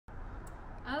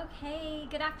Hey,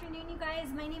 good afternoon you guys.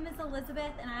 My name is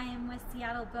Elizabeth and I am with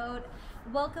Seattle Boat.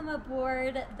 Welcome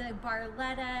aboard the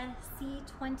Barletta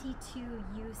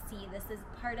C22UC. This is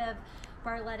part of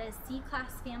Barletta's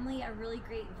C-Class family, a really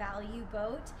great value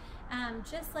boat.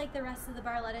 Just like the rest of the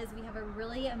Barlettas, we have a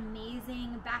really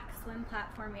amazing back swim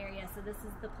platform area. So this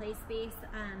is the play space,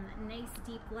 nice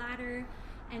deep ladder,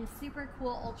 and super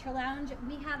cool ultra lounge.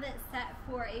 We have it set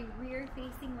for a rear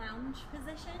facing lounge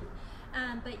position,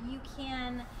 but you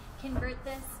can convert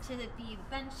this to be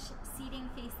bench seating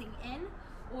facing in,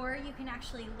 or you can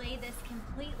actually lay this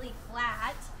completely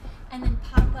flat and then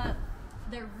pop up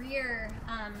the rear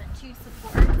two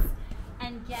supports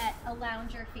and get a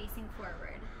lounger facing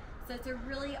forward. So it's a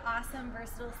really awesome,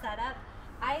 versatile setup.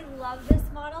 I love this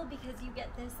model because you get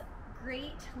this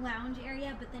great lounge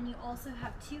area, but then you also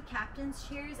have two captain's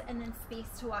chairs and then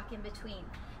space to walk in between.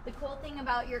 The cool thing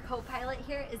about your co-pilot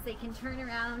here is they can turn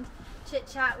around, chit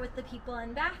chat with the people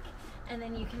in back, and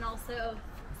then you can also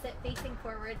sit facing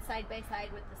forward side by side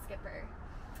with the skipper.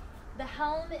 The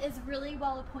helm is really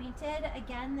well appointed.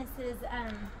 Again, this is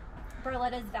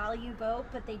Barletta's value boat,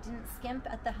 but they didn't skimp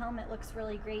at the helm. It looks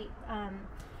really great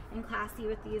and classy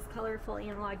with these colorful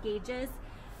analog gauges.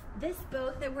 This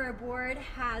boat that we're aboard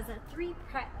has three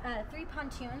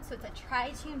pontoons, so it's a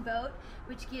tri-tune boat,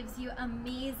 which gives you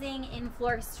amazing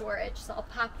in-floor storage. So I'll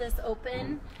pop this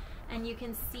open and you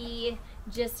can see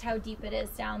just how deep it is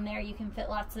down there. You can fit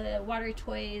lots of water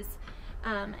toys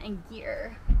and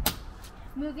gear.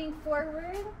 Moving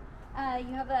forward,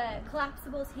 you have a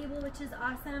collapsible table, which is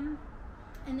awesome.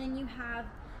 And then you have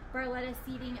Barletta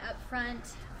seating up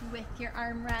front with your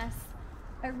armrests.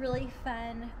 A really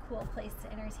fun, cool place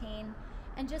to entertain.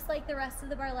 And just like the rest of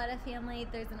the Barletta family,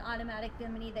 there's an automatic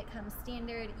bimini that comes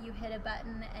standard. You hit a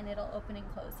button and it'll open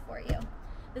and close for you.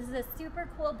 This is a super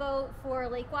cool boat for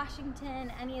Lake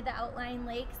Washington, any of the outlying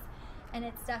lakes, and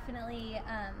it's definitely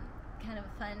kind of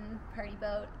a fun party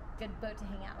boat, good boat to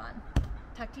hang out on.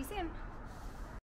 Talk to you soon.